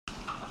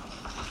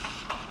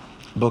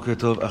Boker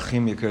Tov,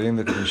 Achim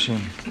Yekarim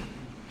V'Kedoshim.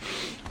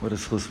 What a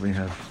schus we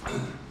have.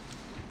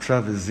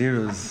 Tzav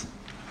Veziuz.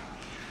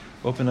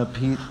 Open up,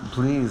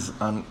 please,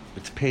 on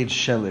it's page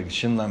Shelig,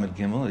 Shin Lamed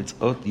Gimel. It's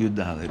Ot Yud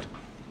Daled.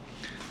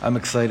 I'm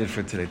excited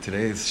for today.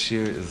 Today's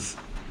shir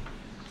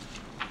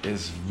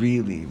is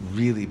really,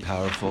 really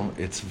powerful.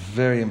 It's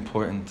very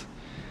important,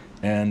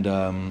 and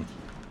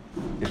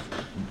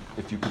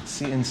if you could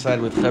see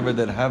inside with chaver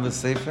that have a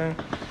sefer,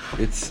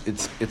 it's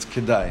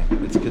kedai.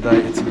 It's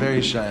kedai. It's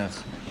very shaykh.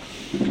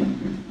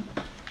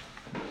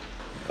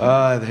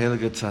 The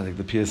Heilige Tzaddik,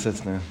 the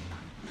Piasetzna.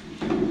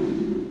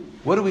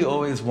 What do we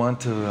always want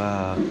to?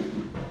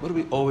 What do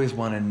we always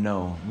want to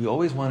know? We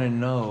always want to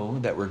know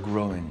that we're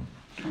growing.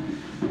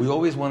 We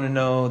always want to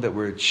know that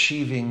we're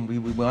achieving. We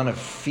want to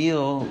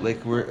feel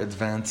like we're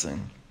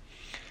advancing.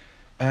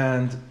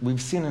 And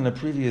we've seen in a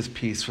previous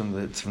piece from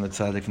the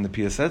Tzaddik, from the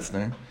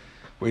Piasetzna,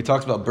 where he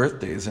talks about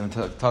birthdays and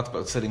talks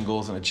about setting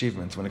goals and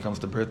achievements when it comes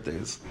to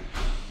birthdays.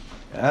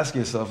 Ask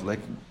yourself, like,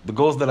 the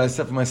goals that I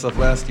set for myself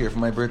last year for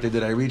my birthday,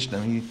 did I reach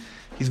them?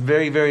 He's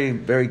very, very,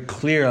 very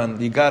clear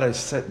on, you gotta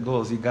set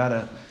goals, you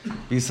gotta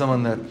be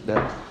someone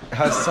that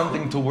has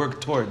something to work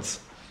towards.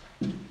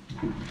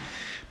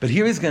 But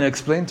here he's going to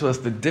explain to us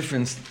the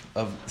difference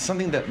of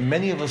something that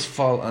many of us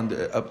fall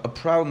under, a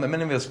problem that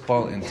many of us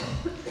fall into.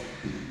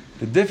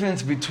 The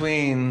difference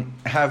between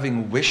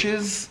having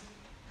wishes,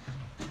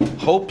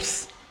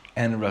 hopes,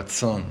 and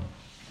ratzon,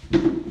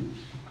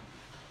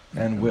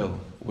 and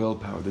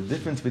willpower. The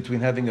difference between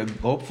having a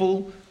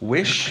hopeful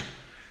wish,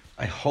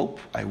 I hope,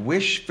 I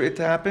wish for it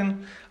to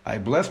happen, I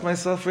bless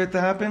myself for it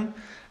to happen,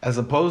 as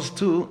opposed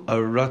to a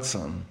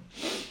ratzon.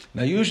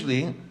 Now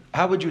usually,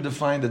 how would you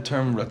define the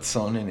term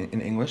ratzon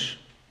in English?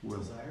 Will.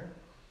 Desire?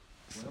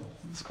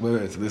 Will.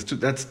 Wait, so there's two,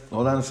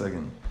 hold on a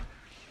second.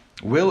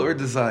 Will or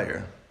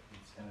desire?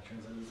 It's kind of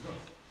translated as both.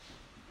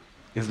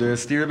 Is there a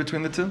steer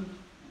between the two?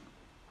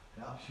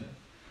 Yeah, sure.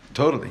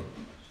 Totally.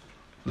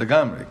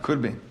 Legamre,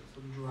 could be.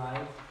 So drive,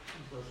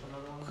 is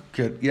another one?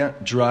 Could, yeah,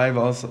 drive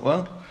also.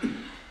 Well,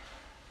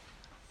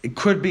 it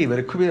could be, but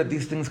it could be that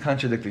these things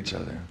contradict each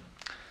other.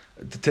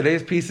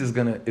 Today's piece is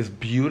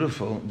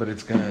beautiful, but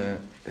it's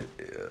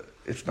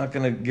not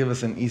gonna give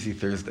us an easy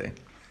Thursday.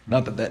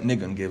 Not that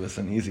niggun gave us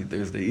an easy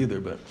Thursday either,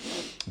 but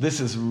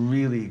this is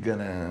really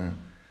gonna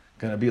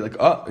be like,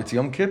 oh, it's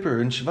Yom Kippur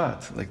and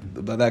Shvat, like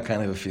that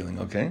kind of a feeling.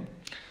 Okay,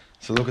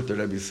 so look what the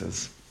Rebbe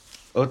says.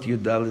 Ot Yud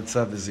Daled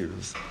Tzav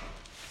Veziuz.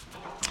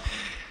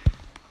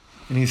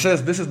 And he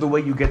says, this is the way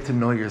you get to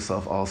know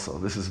yourself also.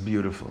 This is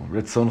beautiful.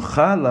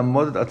 Retzoncha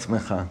lamod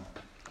atzmecha.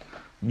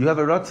 You have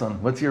a ratzon.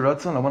 What's your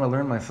ratzon? I want to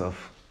learn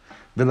myself.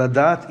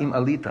 Veladat im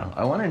alita.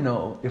 I want to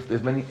know if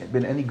there's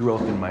been any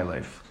growth in my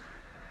life.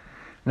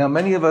 Now,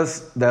 many of us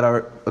that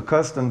are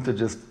accustomed to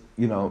just,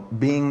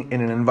 being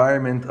in an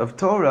environment of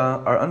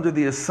Torah are under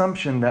the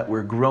assumption that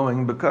we're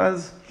growing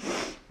because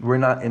we're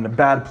not in the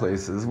bad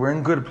places. We're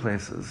in good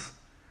places.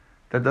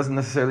 That doesn't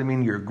necessarily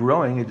mean you're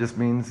growing. It just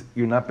means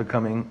you're not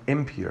becoming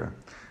impure.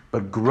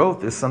 But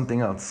growth is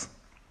something else.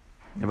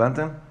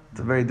 Yavante? It's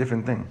a very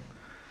different thing.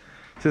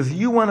 It says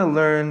you want to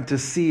learn to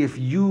see if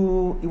you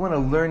want to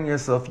learn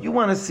yourself. You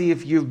want to see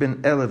if you've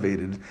been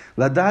elevated.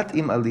 Ladat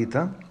im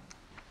alita.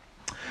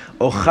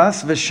 O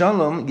chas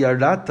v'shalom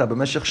yarata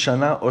b'meshech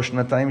shana o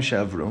shnatayim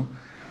she'avru.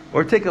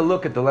 Or take a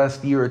look at the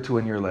last year or two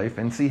in your life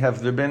and see,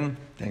 has there been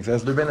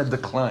a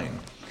decline?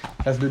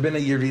 Has there been a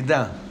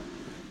yerida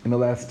in the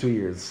last 2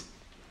 years?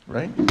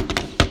 Right?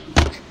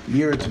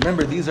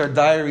 Remember, these are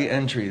diary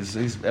entries.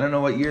 I don't know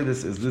what year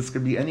this is. This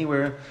could be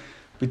anywhere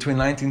between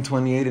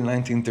 1928 and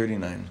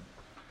 1939.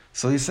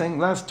 So he's saying,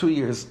 last 2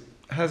 years,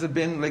 has it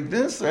been like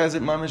this, or has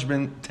it mamish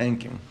been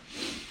tanking?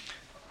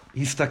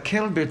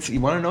 Histakel b'rtz. You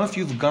want to know if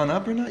you've gone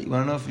up or not? You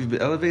want to know if you've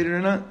been elevated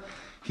or not?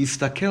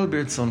 Histakel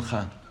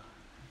b'rtzoncha.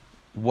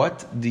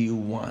 What do you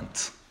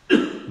want?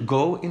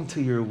 Go into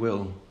your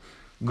will.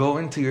 Go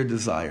into your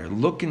desire.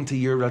 Look into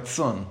your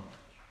ratzon.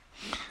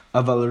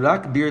 Aval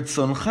rak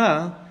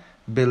b'rtzoncha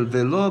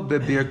belvelo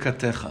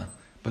bebirkatecha.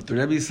 But the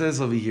Rebbe says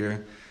over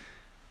here,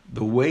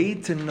 the way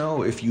to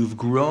know if you've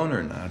grown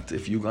or not,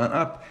 if you've gone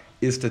up,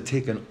 is to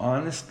take an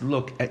honest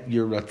look at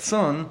your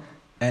ratzon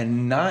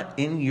and not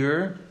in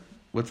your,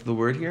 what's the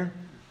word here?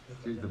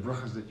 The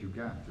brachas that you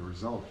got, the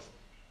results.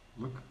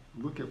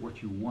 Look at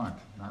what you want,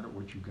 not at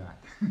what you got.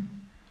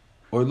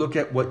 Or look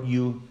at what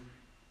you,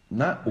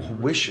 not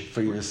wish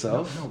for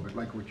yourself. No, but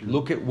like what you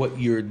look at what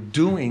you're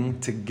doing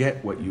to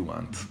get what you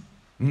want.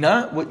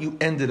 Not what you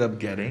ended up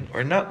getting,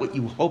 or not what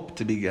you hope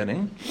to be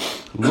getting.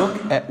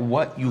 Look at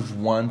what you've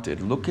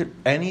wanted. Look at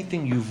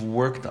anything you've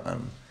worked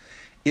on.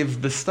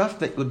 If the stuff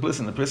that,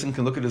 listen, the person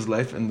can look at his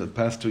life in the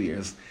past 2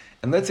 years,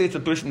 and let's say it's a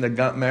person that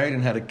got married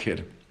and had a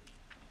kid.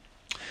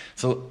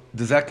 So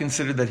does that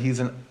consider that he's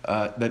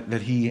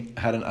that he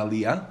had an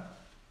aliyah?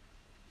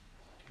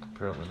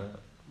 Apparently not.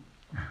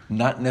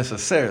 Not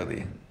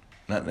necessarily,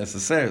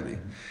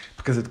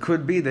 because it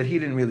could be that he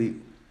didn't really.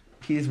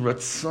 His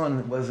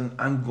ratzon wasn't,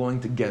 I'm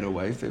going to get a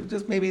wife. It was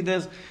just maybe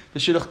the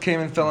shidduch came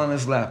and fell on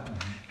his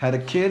lap. Had a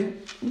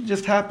kid, it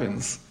just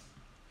happens.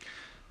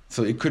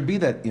 So it could be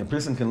that a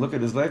person can look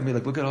at his life and be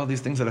like, look at all these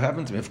things that have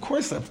happened to me. Of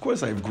course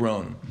I've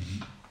grown.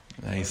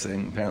 And he's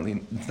saying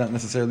apparently it's not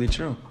necessarily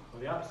true. Or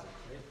the opposite,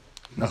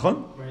 right?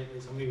 Nachon? Right,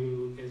 like somebody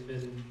who has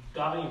been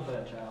davening for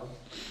that child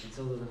and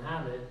still doesn't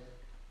have it,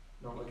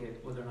 don't look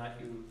at whether or not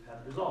you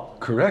have the result.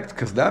 Correct,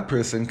 because that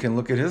person can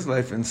look at his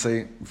life and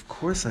say, of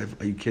course are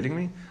you kidding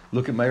me?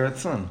 Look at my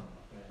Ratzon.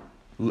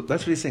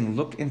 That's what he's saying.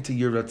 Look into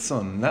your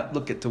Ratzon, not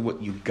look into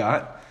what you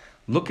got.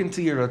 Look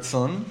into your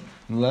Ratzon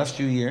in the last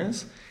few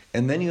years,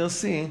 and then you'll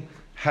see,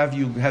 have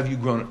you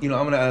grown? I'm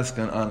going to ask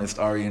an honest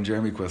Ari and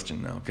Jeremy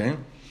question now, okay?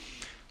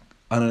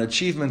 On an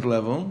achievement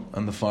level,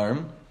 on the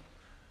farm,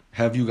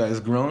 have you guys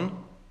grown?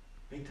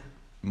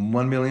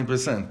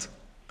 1,000,000%.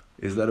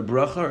 Is that a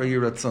bracha or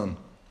your Ratzon?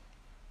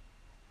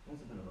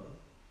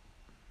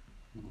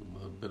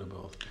 A bit of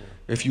both. Yeah.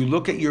 If you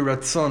look at your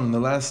Ratzon in the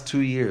last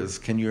 2 years,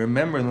 can you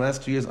remember in the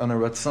last 2 years on a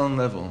Ratzon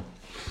level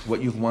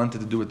what you've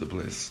wanted to do with the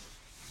place?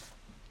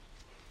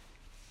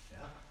 Yeah.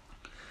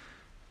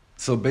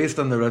 So based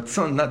on the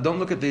Ratzon, don't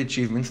look at the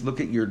achievements, look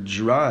at your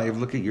drive,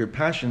 look at your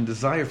passion,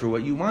 desire for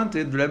what you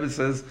wanted. The Rebbe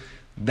says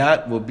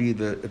that will be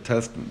the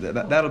testament.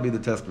 That'll be the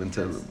testament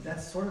to.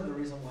 That's sort of the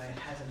reason why it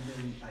hasn't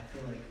been, I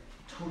feel like,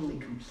 totally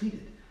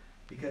completed.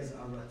 Because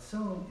our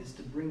Ratzon is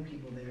to bring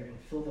people there and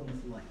fill them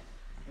with light.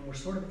 And we're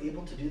sort of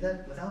able to do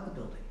that without the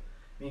building.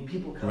 I mean,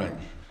 people come, Right.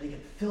 They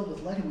get filled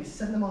with light, and we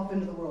send them off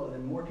into the world,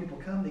 and then more people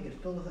come, they get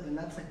filled with it, and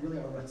that's like really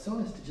our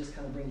Ratzon is to just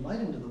kind of bring light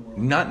into the world.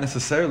 Not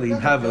necessarily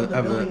Not have build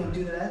a building and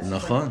do that. It's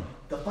just Nachon. like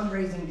the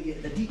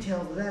fundraising, the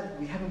details of that,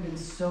 we haven't been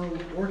so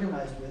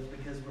organized with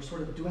because we're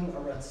sort of doing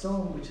our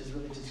Ratzon, which is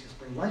really just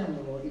bring light into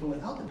the world, even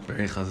without the building.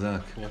 Very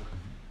chazak. Yeah.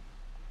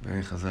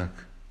 Very chazak.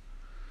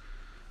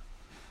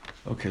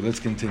 Okay, let's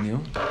continue.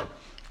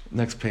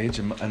 Next page,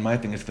 and my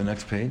thing is the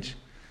next page.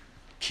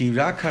 כי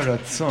רק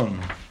הרצון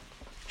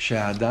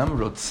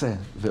שהאדם רוצה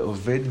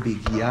ועובד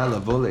בהגיעה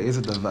לבוא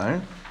לאיזה דבר,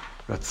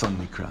 רצון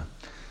נקרא.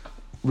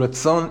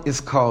 Ratzon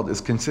is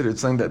considered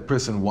something that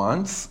person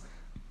wants,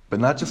 but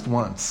not just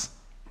wants,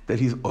 that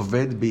he's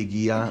oved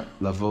begia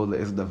lavo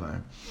le'ez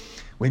davar.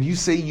 When you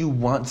say you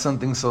want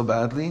something so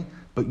badly,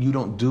 but you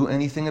don't do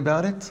anything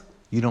about it,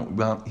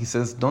 he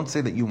says, don't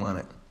say that you want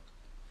it.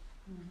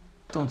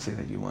 Don't say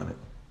that you want it.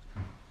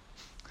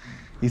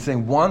 He's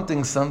saying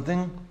wanting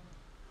something,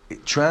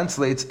 it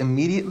translates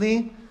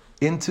immediately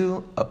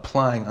into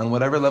applying on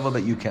whatever level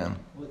that you can.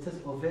 Well, it says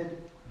Oved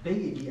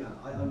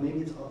Be'yigiyah.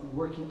 Maybe it's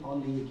working on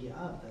the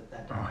Yigiyah,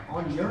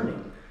 on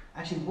yearning.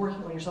 Actually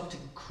working on yourself to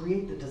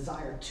create the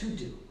desire to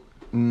do.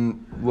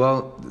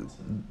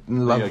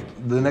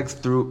 The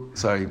next through,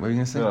 sorry, what are you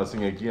going to say? No, I was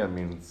thinking Agia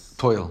means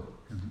Toil.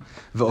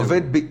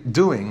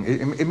 Doing.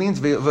 It means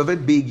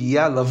Ve'oved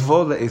Be'yigiyah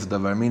lavo le'ez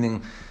davar,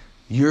 meaning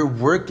you're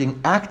working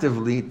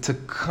actively to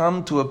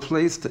come to a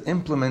place to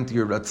implement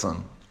your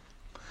Ratzon.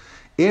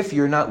 If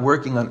you're not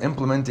working on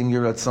implementing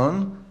your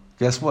Ratzon,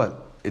 guess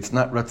what? It's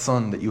not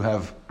Ratzon that you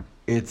have,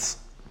 it's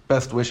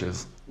best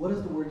wishes. What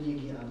does the word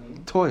Yigiyah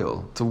mean?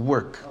 Toil, to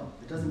work. Oh,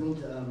 it doesn't mean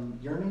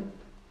yearning?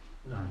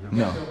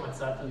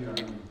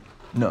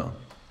 No.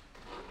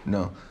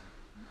 No.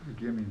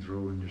 Again means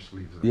rolling your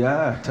sleeves up.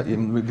 Yeah,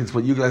 it's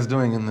what you guys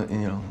doing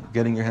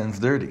getting your hands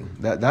dirty.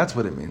 That's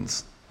what it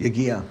means.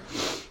 Yigiyah.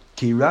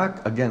 כי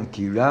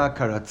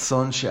רק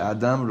הרצון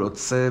שאדם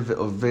רוצה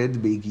ועובד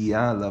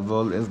בהגיעה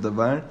לבוא לאיזה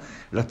דבר,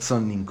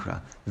 רצון נקרא.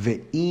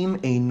 ואם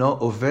אינו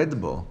עובד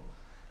בו,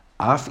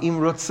 אף אם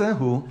רוצה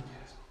הוא,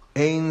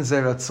 אין זה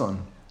רצון.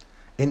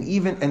 And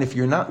if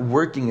you're not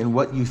working in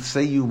what you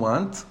say you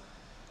want,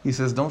 he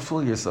says, don't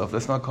fool yourself.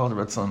 That's not called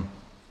ratzon.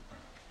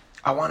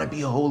 I want to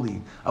be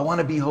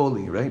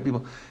holy, right?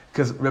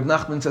 Because Reb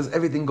Nachman says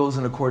everything goes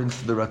in accordance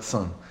to the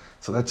ratzon.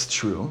 So that's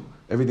true.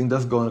 Everything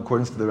does go in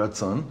accordance to the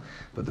Ratzon.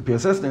 But the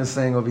Piasetzna is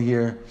saying over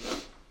here,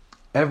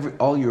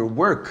 all your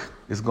work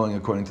is going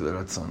according to the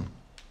Ratzon.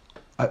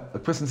 A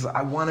person says,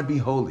 I want to be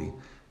holy.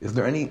 Is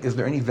there any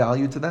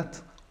value to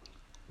that?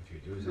 If you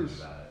do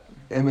something about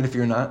it, I mean, if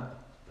you're not,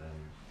 then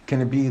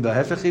can it be the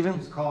hefech even?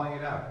 he's calling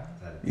it out.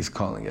 He's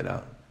calling it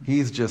out.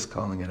 He's just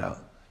calling it out.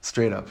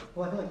 Straight up.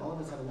 Well, I feel like all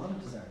of us have a lot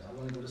of desires. I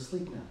want to go to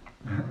sleep now.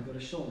 I want to go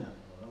to shul now.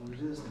 I want to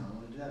do this now. I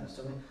want to do that.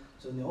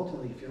 So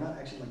ultimately, if you're not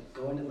actually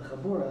going to the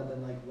chabura, then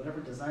whatever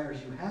desires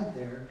you had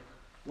there,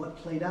 what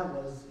played out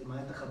was, am I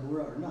at the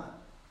chabura or not?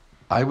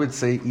 I would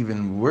say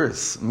even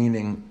worse,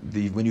 meaning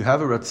when you have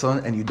a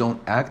ratzon and you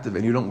don't activate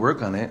and you don't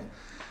work on it,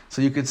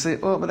 so you could say,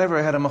 oh, whatever,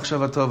 I had a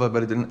machshava tova,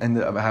 but it didn't end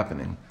up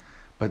happening.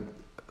 But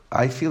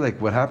I feel like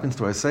what happens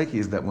to our psyche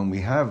is that when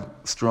we have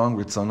strong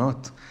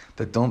ritzonot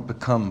that don't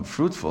become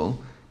fruitful,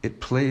 it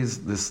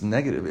plays this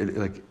negative,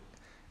 it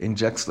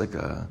injects like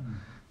a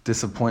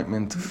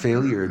disappointment,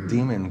 failure,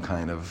 demon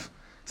kind of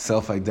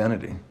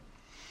self-identity.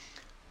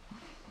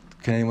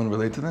 Can anyone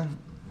relate to that?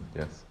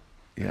 yes.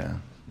 Yeah.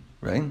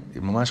 Right?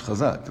 Mamash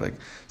chazak.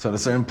 So at a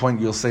certain point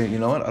you'll say, you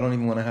know what, I don't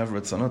even want to have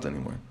Ratzonot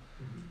anymore.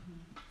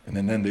 And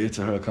then the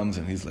Yetzer Hara comes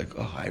and he's like,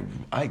 oh,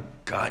 I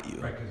got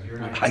you. Right, because you're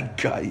not. I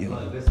got you.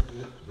 Well,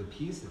 the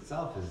piece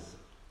itself is,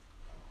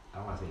 I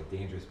don't want to say a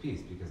dangerous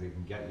piece, because it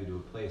can get you to a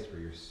place where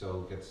you're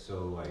get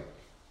so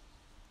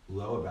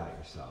low about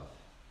yourself.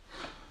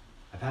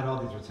 I've had all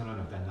these Ratzonon,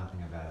 I've done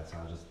nothing about it, so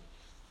I'll just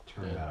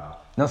turn that off.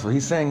 No, so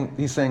he's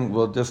saying,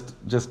 well, just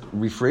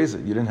rephrase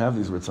it. You didn't have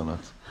these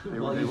ritzonot. They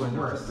Well, weren't even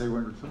worse. worse. They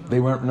weren't. They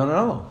weren't.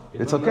 No.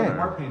 It's It's okay.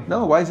 more painful.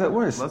 No, why is that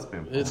worse? Less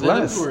painful. It's That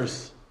less. is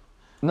worse.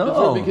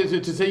 No, Because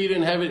to say you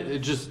didn't have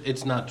it,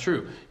 it's not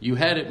true. You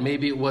had it,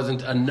 maybe it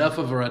wasn't enough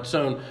of a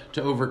ratzon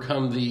to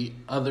overcome the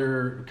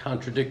other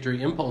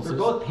contradictory impulses. They're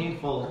both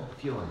painful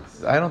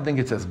feelings. I don't think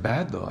it's as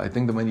bad though. I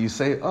think that when you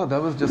say, "Oh,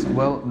 that was just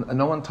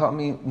no one taught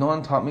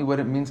me what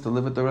it means to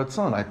live with the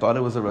ratzon." I thought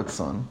it was a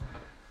ratzon,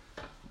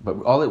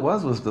 but all it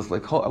was just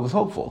like I was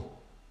hopeful.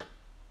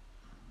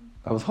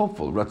 I was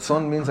hopeful.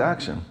 Ratzon means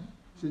action,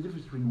 It's the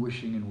difference between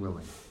wishing and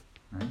willing,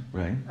 right?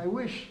 right? I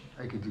wish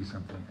I could do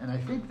something, and I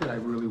think that I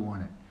really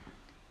want it.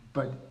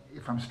 But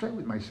if I'm straight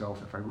with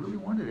myself, if I really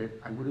wanted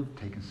it, I would have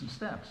taken some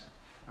steps.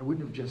 I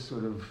wouldn't have just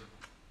sort of,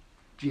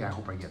 gee, I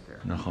hope I get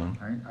there. Nachon.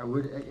 Right? I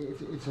would.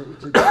 It's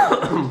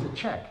a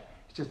check.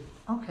 It's just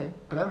okay,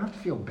 but I don't have to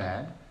feel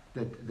bad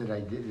that I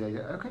did.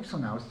 Okay, so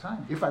now it's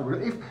time. If I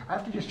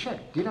have to just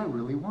check, did I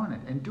really want it,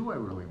 and do I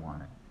really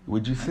want it?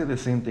 Would you say the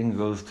same thing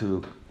goes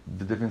to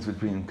the difference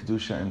between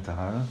kedusha and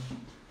tahara?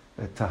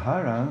 That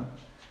tahara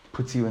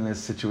puts you in a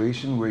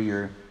situation where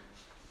you're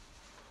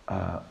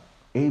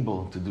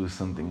able to do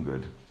something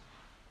good.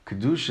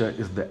 Kedusha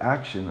is the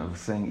action of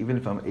saying, even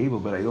if I'm able,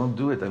 but I don't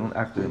do it, I don't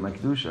activate my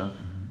kedusha,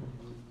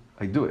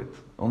 I do it.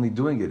 Only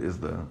doing it is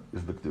the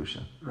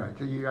kedusha. Right.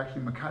 So you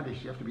actually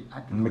mekadesh. You have to be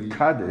actively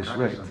Mekadesh,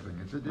 right.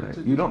 Something. Right.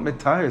 You don't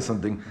metahar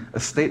something. A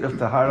state of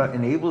tahara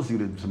enables you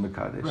to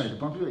mekadesh.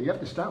 Right. You have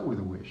to start with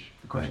a wish.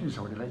 The question is,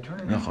 how did I turn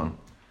it Nachon. into?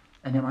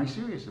 And am I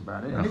serious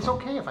about it? And it's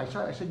okay if I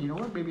said, you know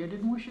what, maybe I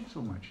didn't wish it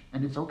so much.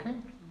 And it's okay.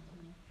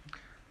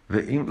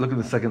 Look at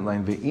the second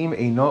line. Ve'im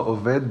eino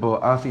oved bo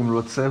afim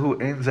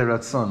rotzehu ein ze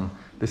ratzon.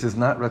 This is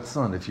not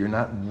ratzon. If you're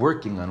not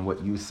working on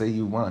what you say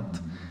you want,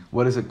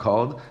 what is it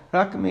called?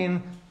 Rak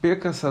min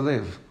birkas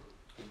halev.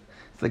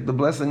 It's like the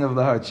blessing of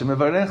the heart.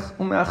 Shemevarech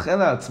u'meachel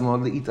atzmo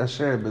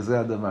li'itasher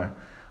bezeh hadavar.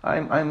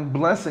 I'm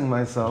blessing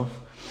myself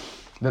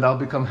that I'll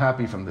become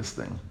happy from this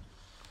thing.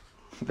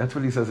 That's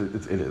what he says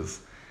it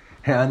is.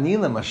 He'ani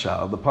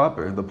lemashal, the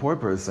pauper, the poor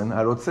person,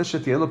 harotzeh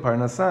shetieh lo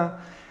parnasa.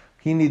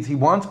 He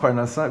wants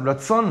parnasa.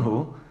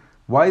 Ratzonhu.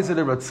 Why is it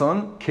a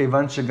ratzon?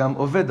 Kevan shegam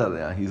oved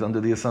alea. He's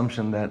under the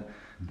assumption that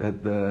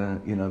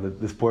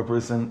this poor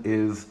person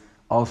is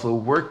also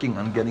working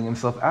on getting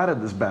himself out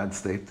of this bad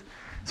state.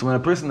 So when a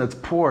person that's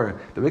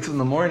poor, that wakes up in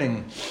the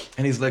morning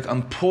and he's like,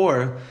 I'm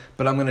poor,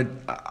 but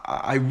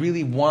I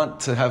really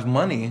want to have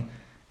money,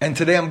 and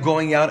today I'm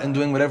going out and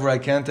doing whatever I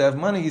can to have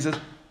money, he says,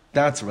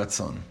 that's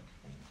ratzon.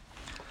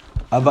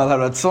 אבל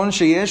הרצון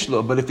שיש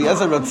לו, but if he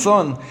has a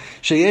ratzon,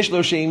 שיש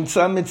לו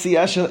שימצא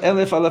מציאה של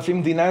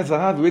 1,000 דינר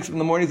זהב, he wakes up in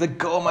the morning, he's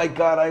like, oh my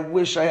God, I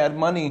wish I had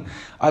money.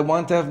 I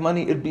want to have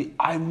money.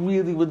 I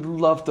really would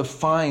love to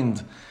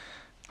find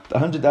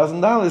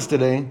 $100,000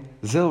 today.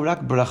 זהו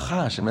רק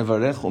ברכה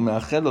שמברך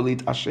ומאחל לו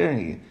להתעשר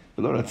היא,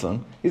 ולא רצון.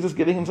 He's just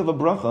giving himself a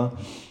bracha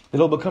that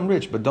he'll become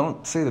rich, but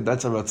don't say that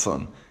that's a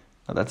ratzon.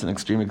 Now that's an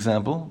extreme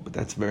example, but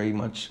that's very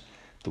much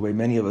the way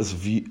many of us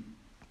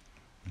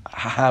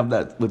have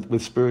that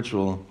with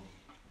spiritual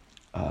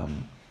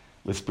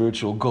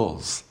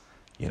goals.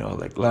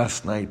 Like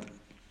last night,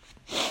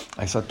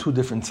 I saw two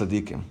different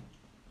tzaddikim,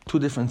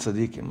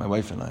 my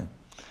wife and I.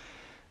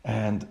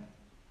 And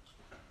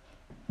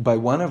by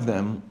one of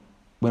them,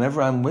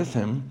 whenever I'm with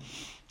him,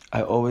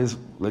 I always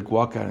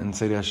walk out and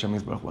say to Hashem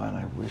Yisbarach, wow,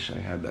 I wish I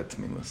had that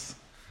tmimus.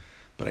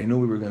 But I knew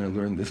we were going to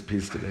learn this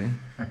piece today.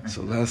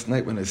 So last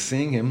night when I was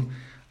seeing him,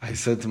 I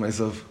said to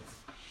myself,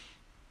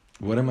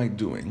 what am I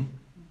doing?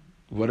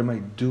 What am I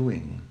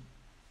doing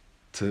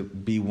to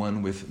be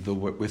one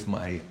with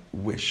my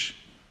wish?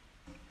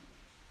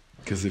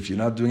 Because if you're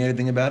not doing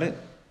anything about it,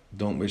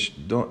 don't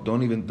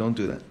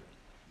do that.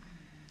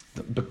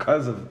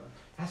 Because of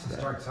It has to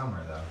start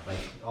somewhere, though. Like,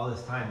 all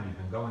this time you've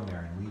been going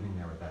there and leaving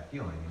there with that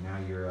feeling, and now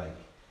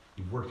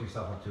you've worked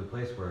yourself up to a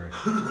place where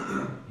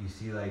you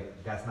see,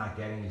 that's not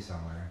getting you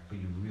somewhere, but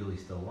you really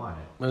still want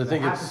it. But I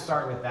think it has to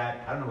start with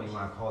that, I don't know what you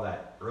want to call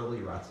that, early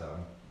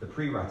ratzon, the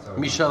pre-ratzon.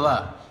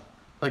 Mishalah.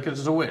 Like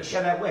it's a wish.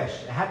 Yeah, that wish.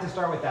 It had to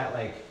start with that,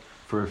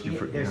 there's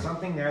yeah.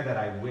 something there that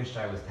I wished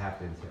I was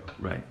tapped into.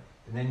 Right.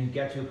 And then you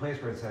get to a place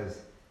where it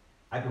says,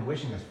 I've been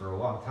wishing this for a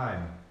long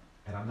time,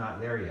 and I'm not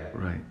there yet.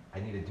 Right. I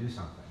need to do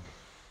something.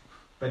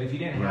 But if you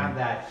didn't have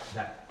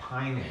that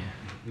pining,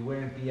 you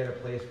wouldn't be at a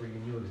place where you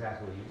knew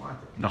exactly what you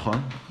wanted.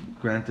 Nachon,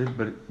 granted,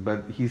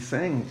 but he's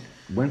saying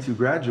once you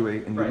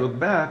graduate and you look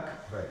back,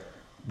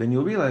 then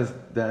you'll realize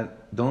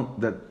that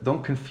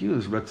don't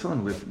confuse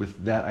ratzon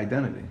with that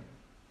identity.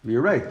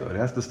 You're right, though. It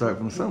has to start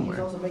from somewhere.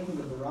 He's also making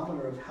the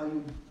barometer of how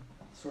you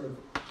sort of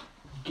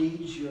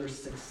gauge your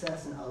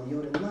success and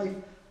aliyot in life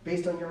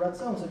based on your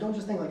ratzon. So don't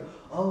just think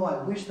oh,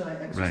 I wish that I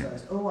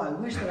exercised. Right. Oh, I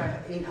wish that I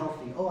ate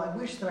healthy. Oh, I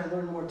wish that I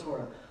learned more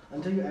Torah.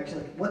 until you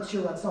actually, like, what's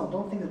your ratzon?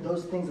 Don't think that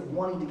those things of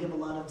wanting to give a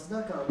lot of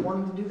tzedakah or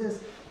wanting to do this,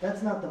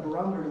 that's not the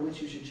barometer to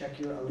which you should check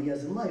your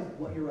aliyahs in life.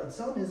 What your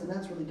ratzon is, and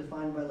that's really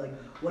defined by, like,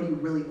 what do you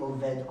really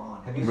oved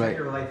on? Have you Right, set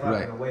your life up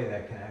right. in a way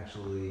that can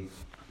actually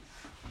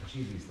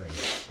achieve these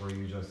things? Or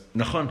you just...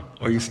 Nachon.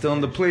 Or you're still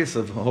in the place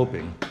of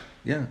hoping.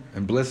 Yeah,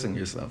 and blessing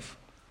yourself.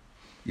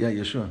 Yeah,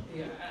 Yeshua.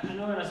 Yeah, I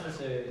know we're not supposed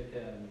to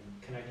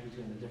connect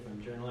between the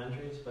different journal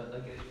entries, but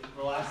like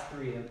the last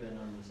 3 have been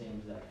on the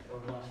same exact, or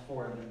the last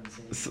 4 have been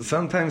the same.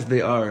 Sometimes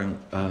they are.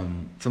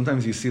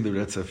 Sometimes you see the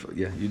Retzef.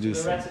 Yeah, you do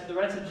see. The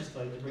Retzef, just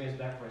like to bring us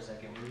back for a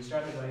second, when you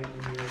start the way,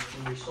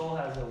 when your soul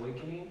has an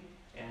awakening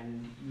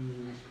and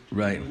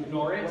you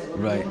ignore it,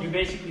 you're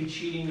basically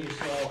cheating your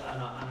soul on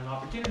an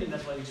opportunity.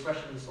 That's why the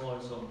expression of the soul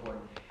is so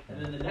important.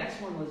 And then the next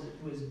one was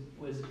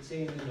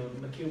saying,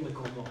 Makil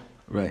Mikomo.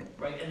 Right.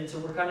 And so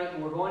we're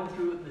going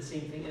through the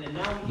same thing, and then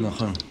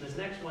now this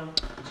next one,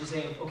 which is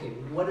saying, okay,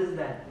 what does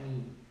that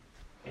mean?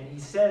 And he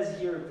says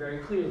here very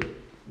clearly, it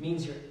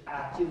means you're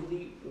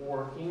actively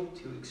working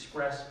to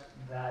express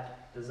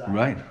that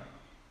desire.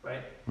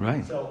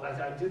 Right. So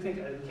I do think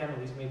we can at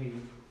least maybe.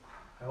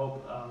 I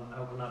hope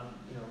I'm not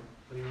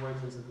putting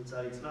words into the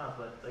Tzadik's mouth,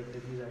 but like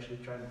that he's actually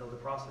trying to build a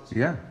process.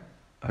 Yeah,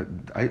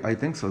 I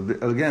think so.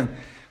 Again,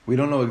 we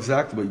don't know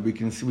exactly, but we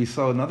can see. We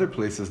saw in other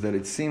places that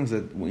it seems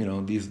that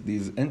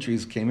these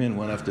entries came in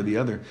one after the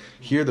other.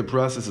 Here, the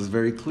process is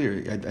very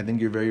clear. I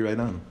think you're very right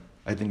on.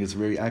 I think it's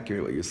very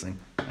accurate what you're saying.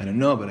 I don't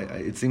know, but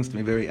it seems to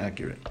me very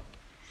accurate.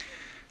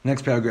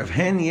 Next paragraph.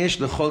 Hen yesh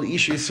lechol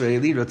ish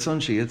Yisraeli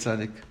ratzon sheyeh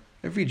tzaddik.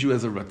 Every Jew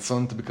has a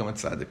ratzon to become a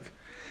tzaddik.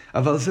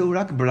 Aval zeu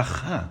rak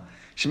bracha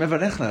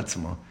shemevarech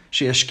la'atzmo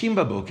sheyashkim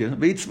baboker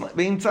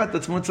veyiמצא את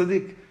עצמו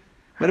tzaddik.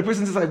 When a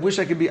person says, I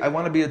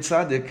want to be a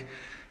tzaddik,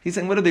 he's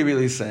saying, what are they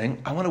really saying?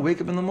 I want to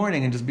wake up in the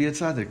morning and just be a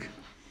tzaddik.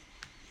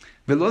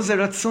 Velo ze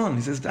ratzon.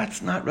 He says,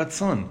 that's not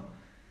ratzon.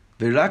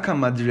 Ve'rak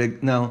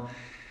hamadreg. Now,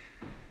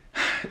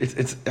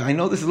 I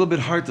know this is a little bit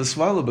hard to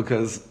swallow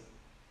because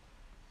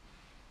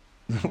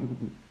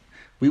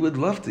we would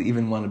love to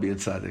even want to be a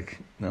tzaddik.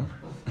 No?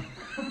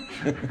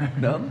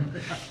 No?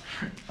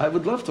 I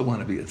would love to want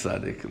to be a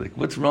tzaddik. Like,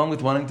 what's wrong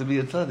with wanting to be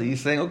a tzaddik?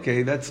 He's saying,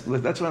 okay, that's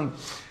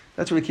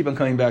what we keep on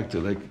coming back to.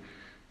 Like,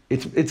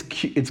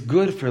 it's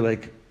good for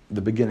like the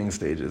beginning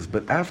stages,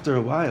 but after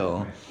a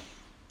while,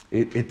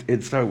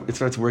 it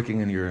starts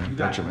working in your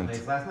detriment.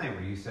 You last night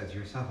where you said to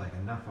yourself, like,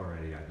 enough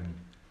already. I've been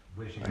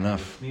wishing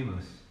Enough.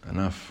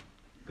 Enough.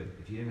 But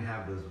if you didn't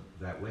have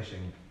that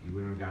wishing, you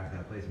wouldn't have gotten to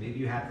that place. Maybe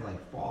you had to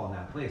like fall in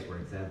that place where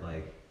it said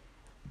like,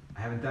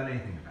 I haven't done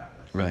anything about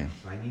this. Right.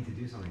 So I need to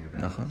do something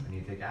about this. I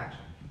need to take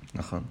action.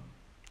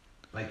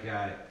 Like,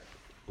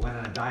 went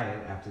on a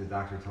diet after the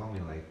doctor told me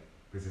like,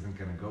 this isn't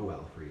going to go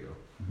well for you.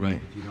 Right.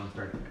 If you don't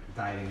start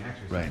dieting and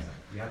exercising.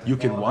 Right. You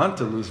can want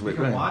to lose weight.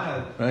 You can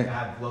want to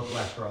have low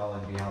cholesterol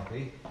and be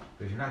healthy,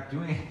 but if you're not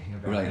doing anything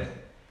about it.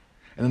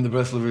 And then the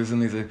Breslov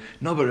and they say,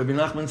 no, but Rabbi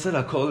Nachman said,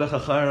 "Hakol lech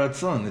achar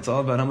ratzon." It's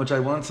all about how much I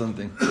want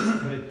something.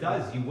 But it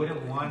does. You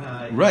wouldn't want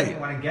to. Right.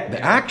 Want to get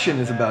the action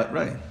is about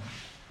right.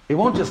 It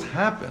won't just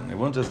happen. It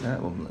won't just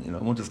happen.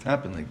 It won't just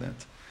happen like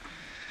that.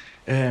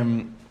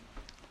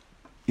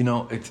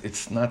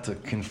 It's not to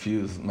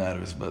confuse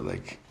matters, but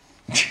like,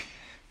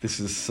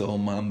 this is so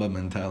Mamba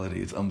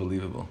mentality. It's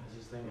unbelievable.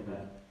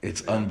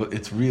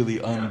 It's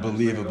really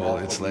unbelievable.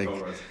 It's like,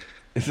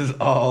 this is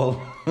all.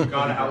 You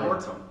gotta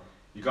outwork them.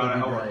 You gotta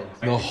outwork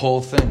the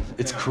whole thing.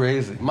 It's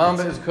crazy.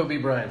 Mamba is Kobe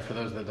Bryant, for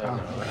those that don't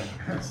know.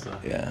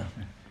 Right? Yeah.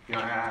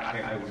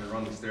 I when I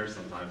run the stairs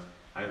sometimes,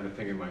 I have a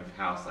thing in my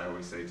house. I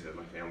always say to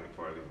my family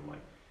before I leave, I'm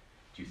like,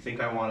 "Do you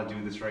think I want to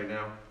do this right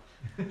now?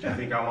 Do you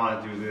think I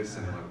want to do this?"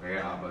 And they're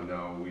like, "Yeah, but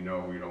no, we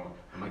know we don't."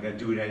 Am I gonna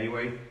do it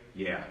anyway?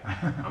 Yeah,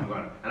 I'm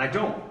gonna. And I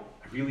don't.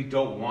 I really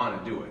don't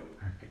want to do it.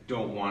 I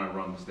don't want to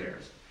run the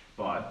stairs,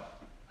 but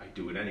I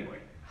do it anyway.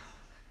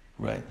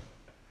 Right.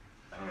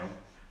 I don't know.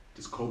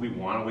 Does Kobe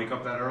want to wake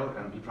up that early?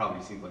 And he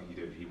probably seemed like he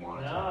did. He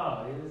wanted to.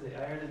 No,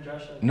 I heard a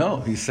Josh.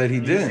 No, he said he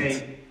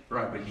didn't.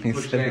 Right, but he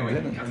pushed it anyway.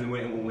 I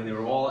mean, when they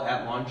were all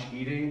at lunch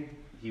eating,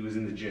 he was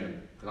in the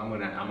gym because I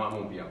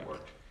won't be at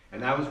work.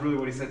 And that was really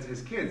what he said to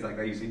his kids. Like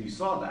you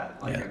saw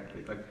that.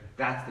 Like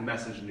that's the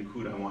message in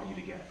Nakud I want you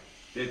to get.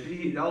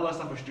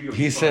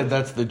 He said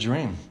that's the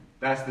dream.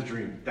 That's the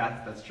dream.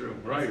 That's true.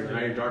 Right. Now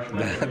you're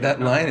darshan. That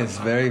line is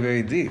very,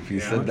 very deep. He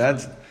said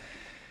that's.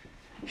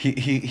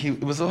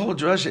 It was a whole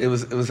drush. It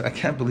was. I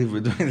can't believe we're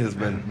doing this,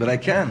 but I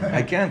can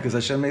because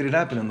Hashem made it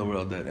happen in the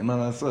world.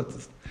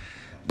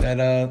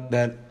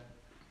 That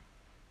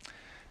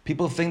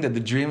people think that the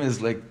dream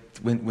is like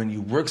when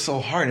you work so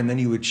hard and then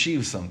you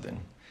achieve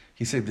something.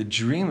 He said the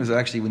dream is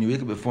actually when you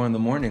wake up at 4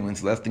 a.m, when it's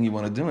the last thing you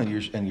want to do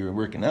and you're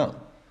working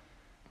out.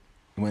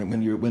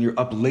 When you're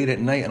up late at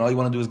night and all you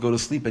want to do is go to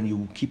sleep and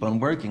you keep on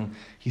working.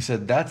 He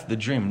said that's the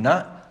dream,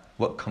 not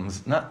what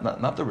comes,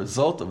 not the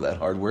result of that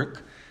hard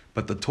work.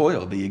 But the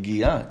toil, the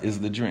yigiyah, is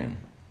the dream.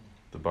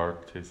 The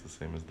bark tastes the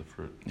same as the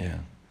fruit. Yeah,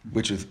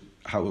 which is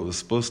how it was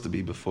supposed to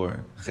be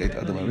before Chet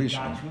Adam You Arishon.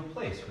 got to a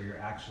place where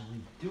you're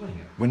actually doing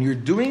it. When you're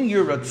doing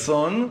your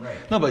ratzon,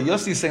 no, but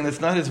Yossi's saying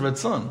that's not his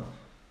ratzon.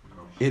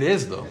 It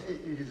is though.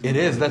 It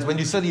is. That's when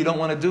you said you don't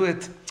want to do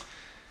it.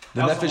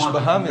 The I also nefesh want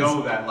them baham to know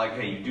is. that, like,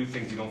 hey, you do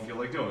things you don't feel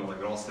like doing. Like,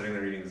 they're all sitting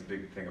there eating this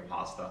big thing of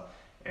pasta,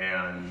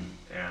 and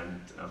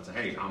I'm saying,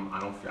 hey,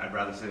 I'd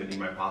rather sit and eat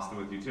my pasta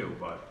with you too,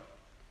 but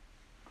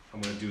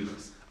I'm gonna do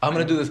this. I'm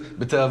going to do this.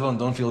 B'te'avon,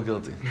 don't feel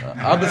guilty.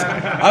 I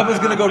was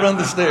going to go run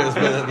the stairs,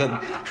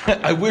 but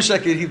I wish I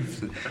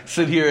could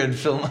sit here and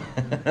film.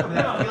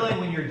 I feel like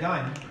when you're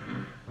done,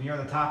 when you're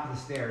on the top of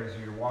the stairs or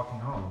you're walking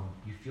home,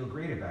 you feel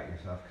great about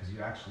yourself because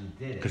you actually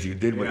did it. Because you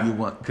did what you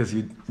want. Because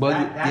you,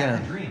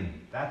 that's the dream.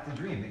 That's the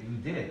dream, that you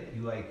did it.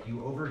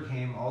 You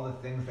overcame all the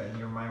things that in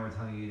your mind were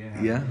telling you you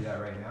didn't have to do that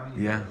right now.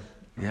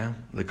 Yeah.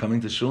 They're coming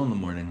to shul in the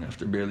morning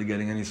after barely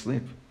getting any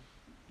sleep.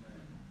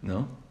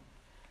 No?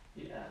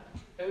 Yeah.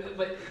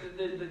 But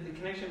the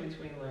connection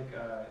between like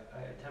a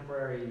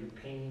temporary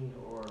pain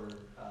or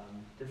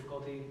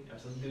difficulty or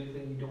some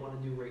thing you don't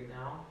want to do right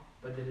now,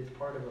 but that it's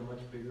part of a much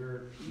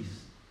bigger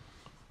piece.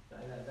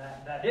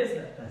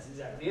 That's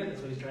exactly it.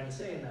 That's what he's trying to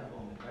say in that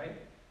moment, right?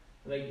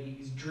 Like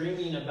he's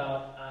dreaming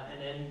about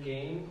an end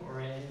game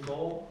or an end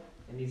goal,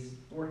 and he's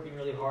working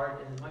really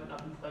hard, and it might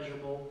not be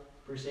pleasurable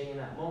per se in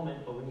that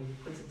moment, but when he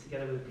puts it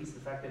together with a piece of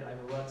the fact that I'm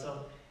a ratzon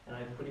and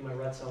I'm putting my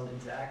ratzon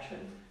into action,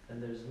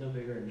 then there's no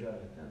bigger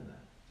enjoyment than that.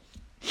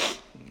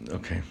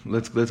 Okay,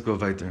 let's go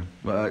weiter.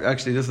 Well,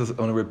 actually, I want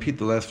to repeat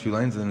the last few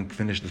lines and then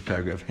finish this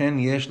paragraph. Hen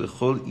yesh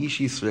lechol ish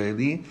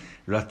Yisraeli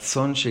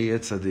ratzon sheyeh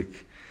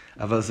tzadik,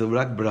 אבל זהו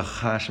רק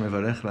ברכה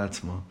שמברך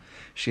לעצמו,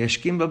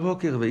 שישכים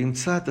בבוקר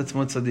וימצא את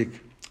עצמו צדיק,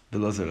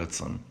 ולא זה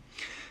רצון.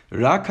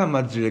 רק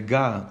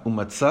המדרגה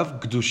ומצב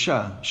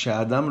קדושה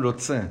שהאדם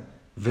רוצה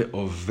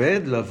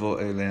ועובד לבוא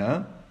אליה,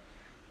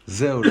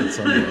 זהו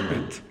רצון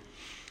באמת.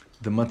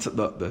 The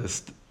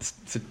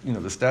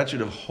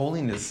statute of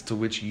holiness to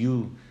which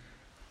you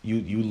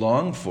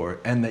long for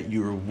and that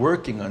you're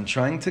working on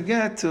trying to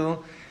get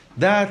to,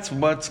 that's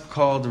what's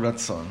called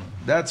ratzon.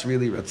 That's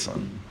really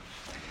ratzon.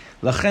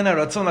 לכן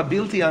הרצון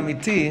הבלתי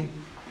אמיתי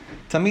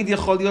תמיד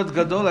יכול להיות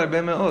גדול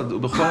הרבה מאוד,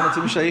 ובכל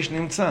המצבים שהאיש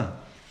נמצא.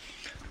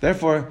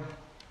 Therefore,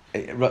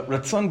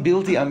 רצון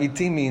בלתי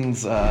אמיתי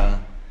means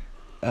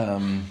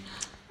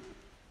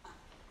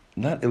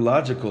not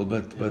illogical,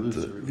 but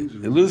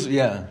illusory.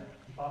 Yeah.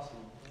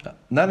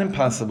 Not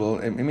impossible,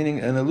 meaning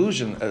an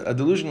illusion, a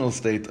delusional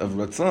state of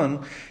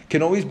ratzon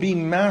can always be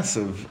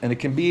massive, and it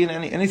can be in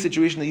any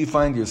situation that you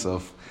find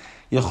yourself.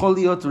 יכול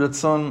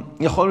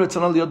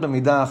רצונו להיות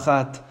במידה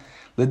אחת,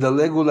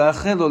 לדלג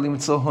ולאחל או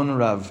למצוא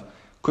הון רב.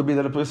 Could be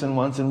that a person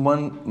wants in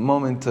one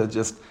moment to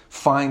just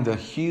find a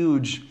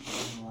huge,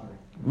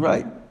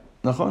 right,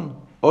 נכון?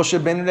 או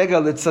שבין רגע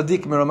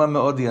לצדיק מרמה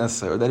מאוד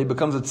יעשה, or that he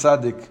becomes a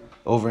tzaddik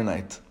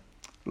overnight.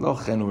 לא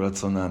כן הוא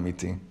רצון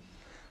האמיתי.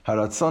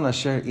 הרצון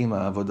אשר עם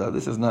העבודה.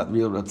 This is not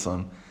real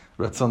רצון.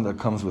 רצון that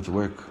comes with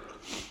work.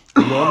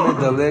 לא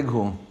מדלג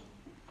הוא.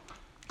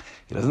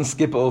 He doesn't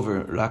skip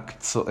over. רק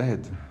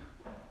צועד.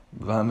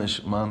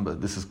 Vamish Mamba.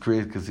 This is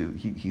great because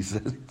he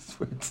said these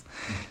words.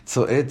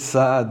 צועד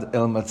צעד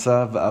אל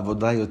מצב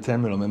ועבודה יותר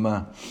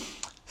מרוממה.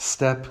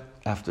 Step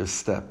after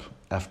step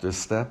after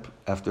step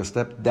after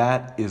step.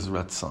 That is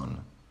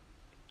ratzon.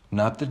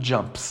 Not the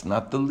jumps,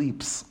 not the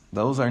leaps.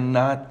 Those are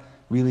not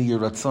really your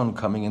ratzon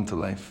coming into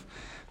life.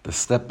 The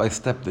step by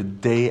step, the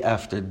day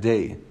after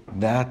day,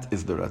 that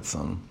is the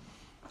ratzon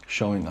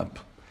showing up.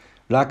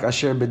 רק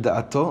אשר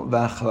בדעתו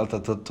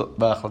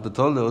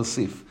והחלטתו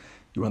להוסיף.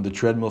 You're on the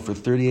treadmill for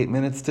 38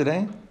 minutes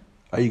today?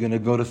 Are you going to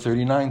go to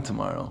 39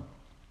 tomorrow?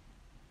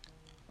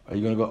 Are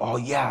you going to go, oh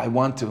yeah, I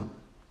want to.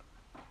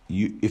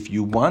 If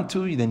you want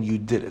to, then you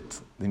did it.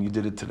 Then you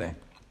did it today.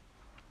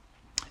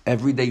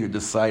 Every day you're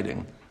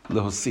deciding,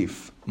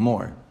 להוסיף,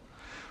 more.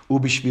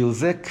 ובשביל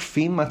זה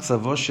כפי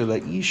מצבו של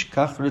האיש,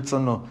 כך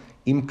רצונו.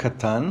 אם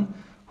קטן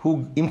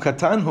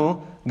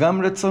הוא,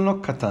 גם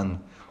רצונו קטן.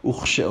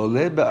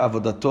 וכשעולה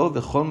בעבודתו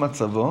וכל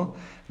מצבו,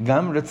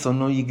 גם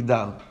רצונו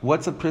יגדל.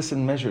 What's a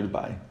person measured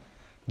by?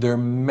 They're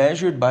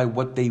measured by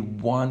what they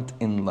want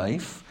in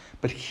life.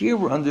 But here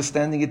we're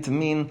understanding it to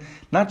mean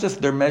not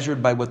just they're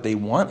measured by what they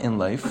want in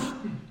life,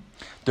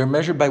 they're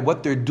measured by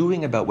what they're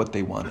doing about what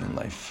they want in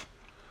life.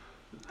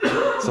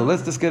 So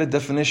let's just get a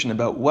definition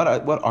about what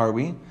are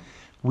we?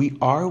 We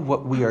are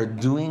what we are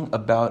doing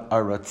about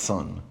our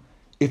ratzon.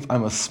 If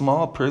I'm a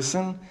small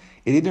person,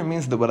 it either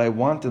means that what I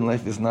want in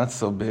life is not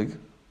so big,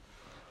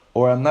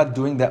 or I'm not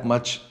doing that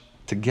much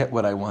to get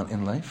what I want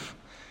in life.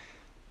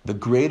 The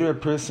greater a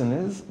person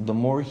is, the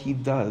more he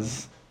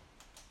does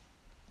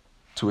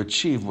to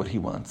achieve what he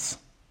wants.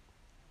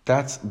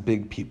 That's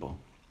big people.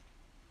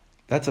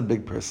 That's a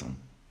big person.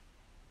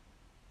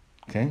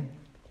 Okay?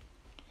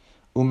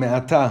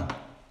 Ume'ata.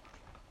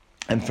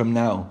 And from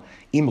now,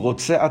 im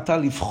rotze ata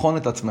livchon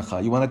et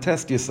atzmecha. You want to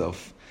test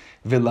yourself.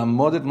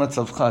 Ve'lamod et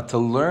matzavcha. To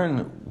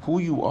learn who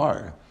you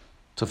are.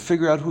 To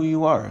figure out who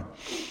you are.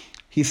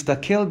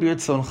 Histakel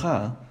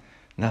b'ratzoncha.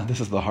 Now this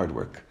is the hard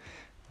work.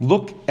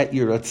 Look at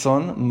your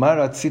ratzon. Ma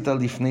ratzita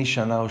lifnei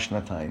shana o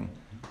shnatayim.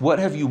 What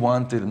have you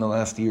wanted in the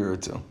last year or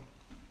two?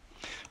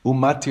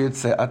 Umatir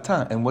tzeh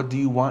ata. And what do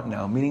you want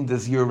now? Meaning,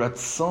 does your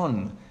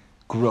ratzon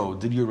grow?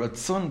 Did your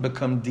ratzon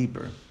become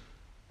deeper?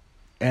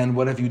 And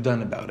what have you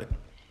done about it?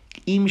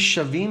 Im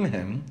shavim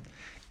him,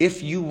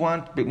 if you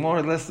want more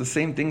or less the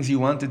same things you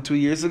wanted 2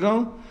 years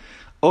ago,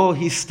 o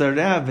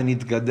histarav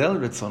v'nitgadel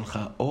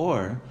ratzoncha,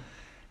 or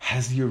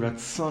has your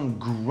ratzon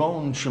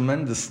grown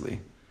tremendously?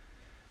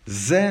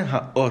 Zeh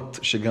ha'ot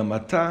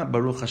shegamata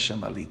baruch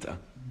Hashem alita.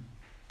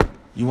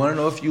 You want to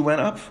know if you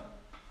went up?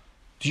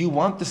 Do you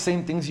want the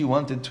same things you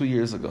wanted 2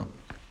 years ago?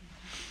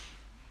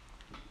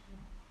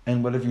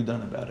 And what have you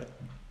done about it?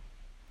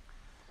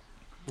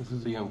 This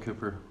is a Yom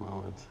Kippur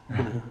moment.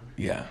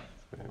 Yeah.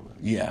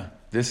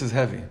 This is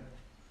heavy.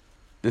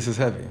 This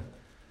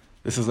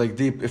is like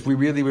deep. If we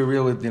really were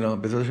real with,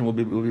 Be'ez Hashem, we'll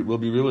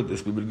be real with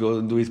this. We would go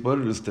and do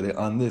Hisbodedus today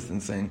on this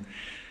and saying,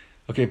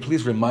 okay,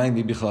 please remind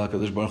me, Bichal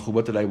HaKadosh Baruch Hu,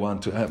 what did I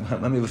want to? How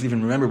many of us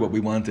even remember what we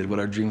wanted, what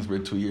our dreams were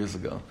 2 years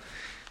ago?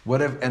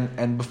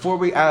 And before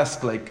we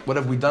ask, what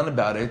have we done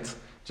about it?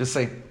 Just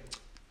say,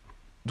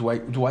 do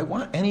I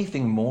want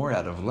anything more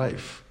out of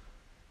life?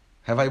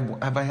 Have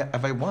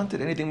I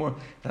wanted anything more?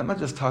 And I'm not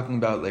just talking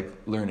about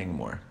learning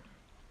more.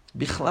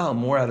 Bichlal,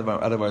 more out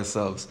of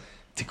ourselves.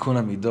 Tikkun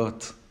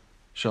hamidot,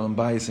 shalom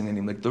bayis,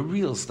 and the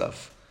real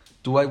stuff.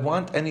 Do I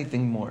want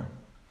anything more?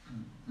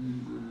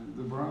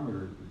 The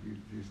barometer,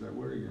 use that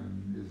word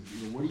again,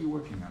 is what are you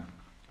working on?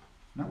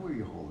 Not what are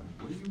you holding.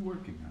 What are you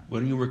working on?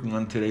 What are you working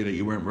on today that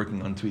you weren't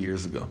working on 2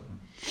 years ago?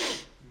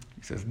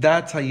 He says,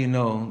 that's how you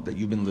know that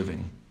you've been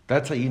living.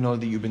 That's how you know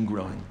that you've been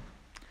growing.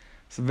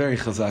 It's very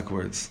chazak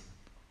words.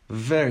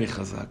 Very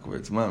chazak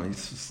words. Mom,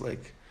 it's just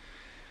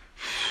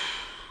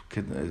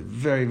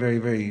very, very,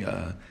 very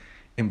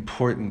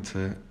important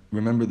to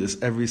remember this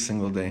every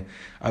single day.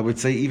 I would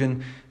say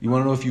even, you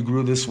want to know if you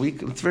grew this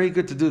week? It's very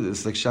good to do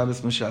this, like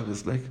Shabbos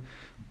M'Shabbos.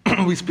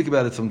 We speak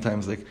about it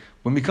sometimes.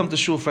 When we come to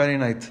shul Friday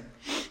night,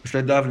 we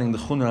start davening the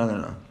Chun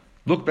Ranana.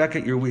 Look back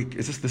at your week.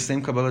 Is this the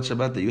same Kabbalat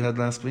Shabbat that you had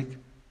last week?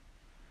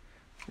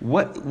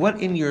 What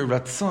in your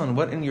ratzon,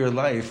 what in your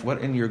life, what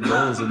in your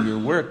goals and your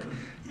work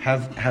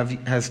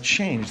has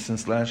changed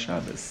since last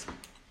Shabbos?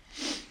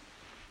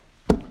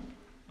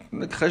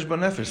 Cheshbon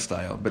Nefesh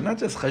style, but not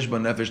just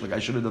Cheshbon Nefesh, I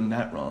should have done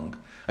that wrong.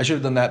 I should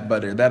have done that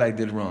better. That I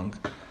did wrong.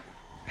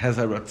 Has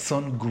our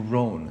ratzon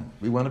grown?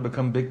 We want to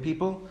become big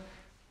people?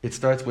 It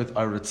starts with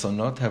our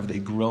ratzonot. Have they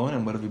grown,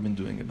 and what have we been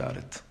doing about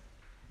it?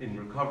 In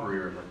recovery,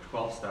 or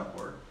 12-step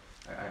work,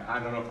 I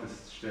don't know if this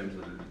stems,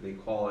 but they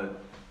call it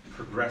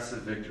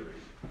progressive victory.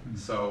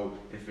 So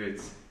if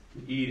it's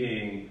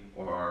eating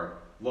or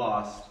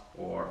lust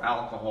or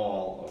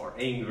alcohol or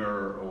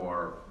anger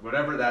or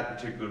whatever that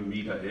particular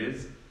midah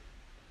is,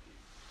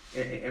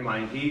 am I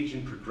engaged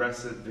in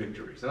progressive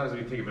victory? Sometimes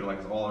we think of it like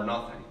it's all or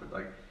nothing,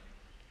 but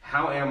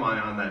how am I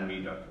on that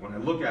midah? When I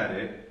look at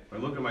it, when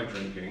I look at my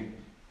drinking,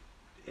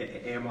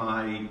 am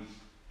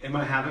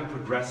I having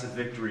progressive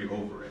victory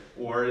over it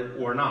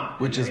or not?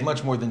 Which is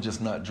much more than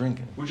just not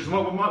drinking. Which is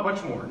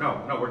much more.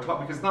 No, we're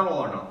talking because it's not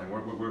all or nothing.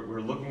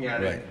 We're looking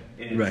at it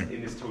in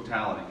its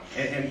totality.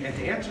 And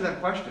to answer that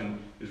question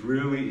is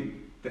really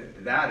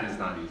that is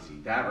not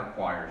easy. That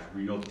requires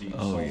real deep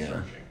soul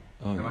searching.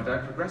 Do I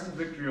have progressive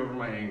victory over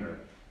my anger?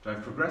 Do I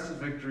have progressive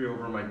victory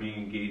over my being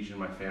engaged in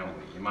my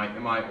family? Am I?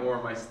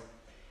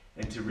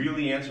 And to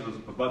really answer those,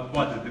 but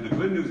the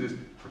good news is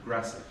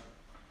progressive.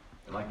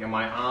 Am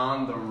I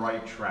on the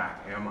right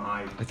track? Am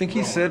I? I think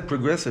he said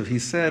progressive. He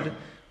said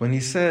when he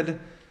said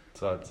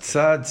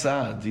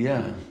tzad,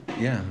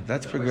 yeah,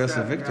 that's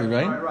progressive victory,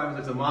 right? Right.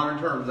 It's a modern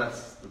term.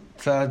 That's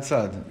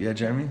tzad. Yeah,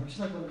 Jeremy. Just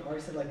like when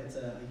Ari said, it's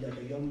a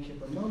Yom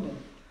Kippur moment.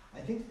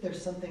 I think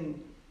there's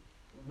something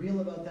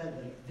real about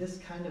that. This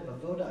kind of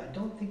avoda, I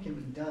don't think can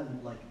be done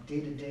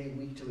day to day,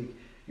 week to week.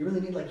 You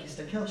really need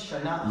yistakel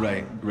shana.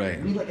 Right.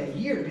 You need a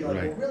year to be well,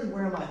 really,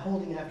 where am I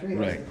holding after it?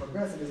 Right. Is it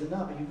progressive? Is it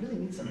not? But you really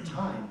need some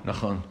time.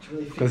 Nachon.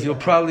 Really, because you'll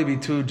probably be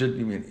too.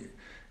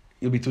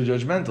 You'll be too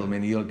judgmental.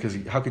 Because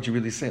how could you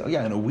really say,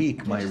 in a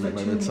week my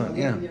son,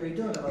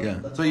 yeah.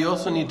 So you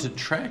also need to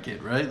track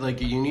it,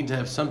 right? You need to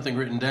have something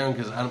written down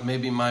because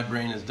maybe my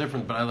brain is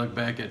different, but I look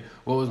back at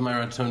what was my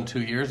ratzon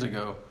 2 years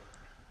ago.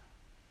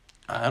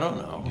 I don't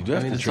know. You do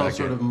have to it's track all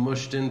sort of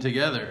mushed in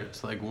together.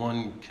 It's like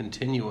one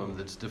continuum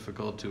that's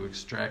difficult to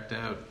extract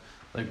out.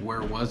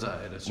 Where was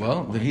I at a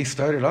certain point? He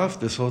started off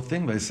this whole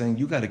thing by saying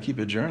you got to keep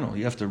a journal.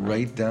 You have to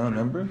write down.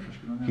 Remember,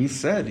 he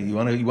said you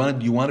want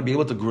to be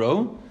able to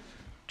grow.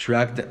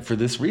 Track that for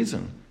this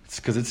reason. It's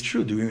because it's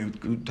true.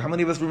 How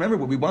many of us remember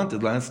what we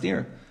wanted last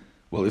year?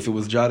 Well, if it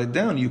was jotted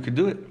down, you could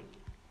do it.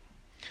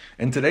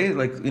 And today,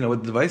 with the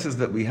devices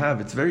that we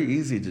have, it's very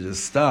easy to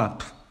just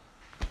stop.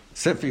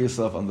 Set for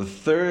yourself on the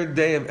third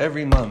day of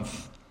every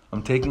month.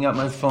 I'm taking out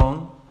my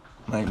phone,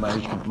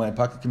 my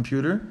pocket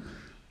computer,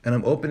 and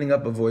I'm opening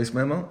up a voice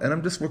memo, and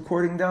I'm just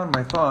recording down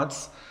my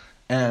thoughts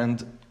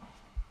and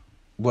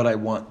what I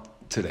want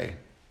today.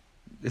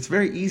 It's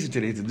very easy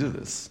today to do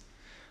this.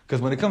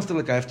 Because when it comes to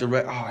I have to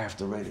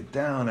write it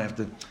down, I have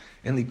to,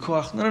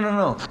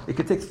 no. It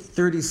could take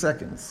 30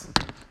 seconds.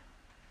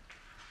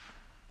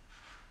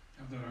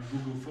 Have that on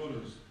Google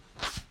Photos.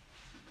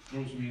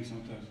 throws me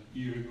sometimes. A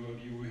year ago,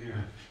 you were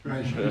here.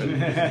 Right.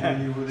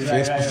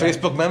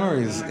 Facebook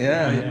memories.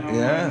 Yeah.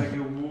 Like,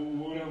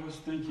 what I was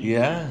thinking.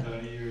 Yeah.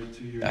 A year,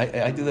 2 years.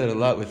 I do that a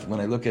lot with when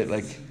I look at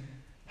like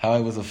how I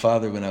was a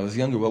father when I was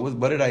younger. What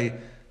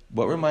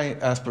were my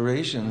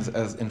aspirations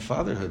as in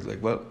fatherhood?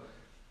 Like what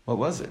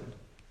was it?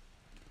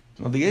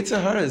 Well, the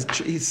Yetzer Hara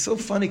he's so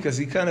funny because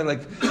he kind of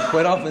like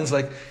quite often is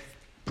like,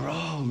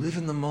 bro, live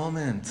in the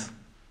moment.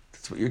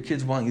 That's what your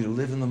kids want you to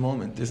live in the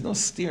moment. There's no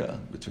stira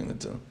between the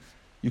two.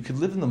 You could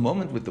live in the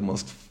moment with the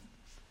most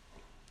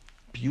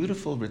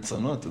beautiful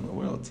ritzonot in the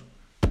world.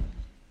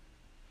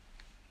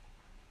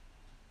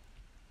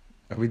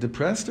 Are we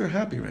depressed or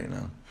happy right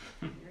now?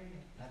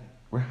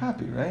 We're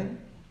happy, right?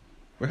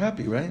 We're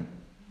happy, right?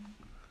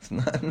 It's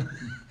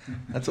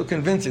not so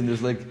convincing.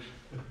 There's like,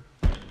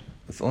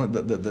 it's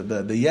only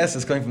the yes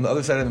is coming from the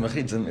other side of the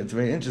machitz, and it's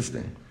very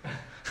interesting.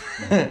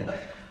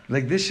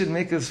 Like this should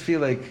make us feel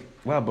like,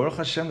 wow, Baruch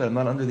Hashem, that I'm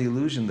not under the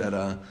illusion that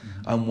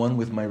I'm one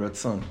with my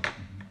Ratzon.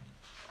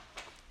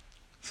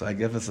 So I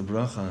give us a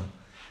bracha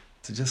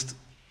to just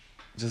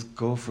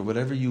go for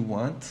whatever you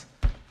want.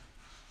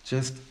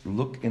 Just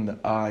look in the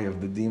eye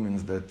of the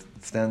demons that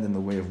stand in the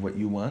way of what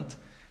you want,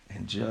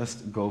 and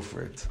just go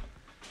for it.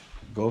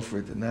 Go for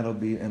it, and that'll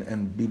be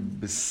and be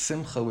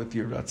besimcha with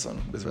your Ratzon,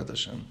 Bezrat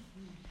Hashem.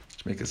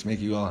 Make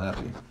you all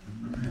happy.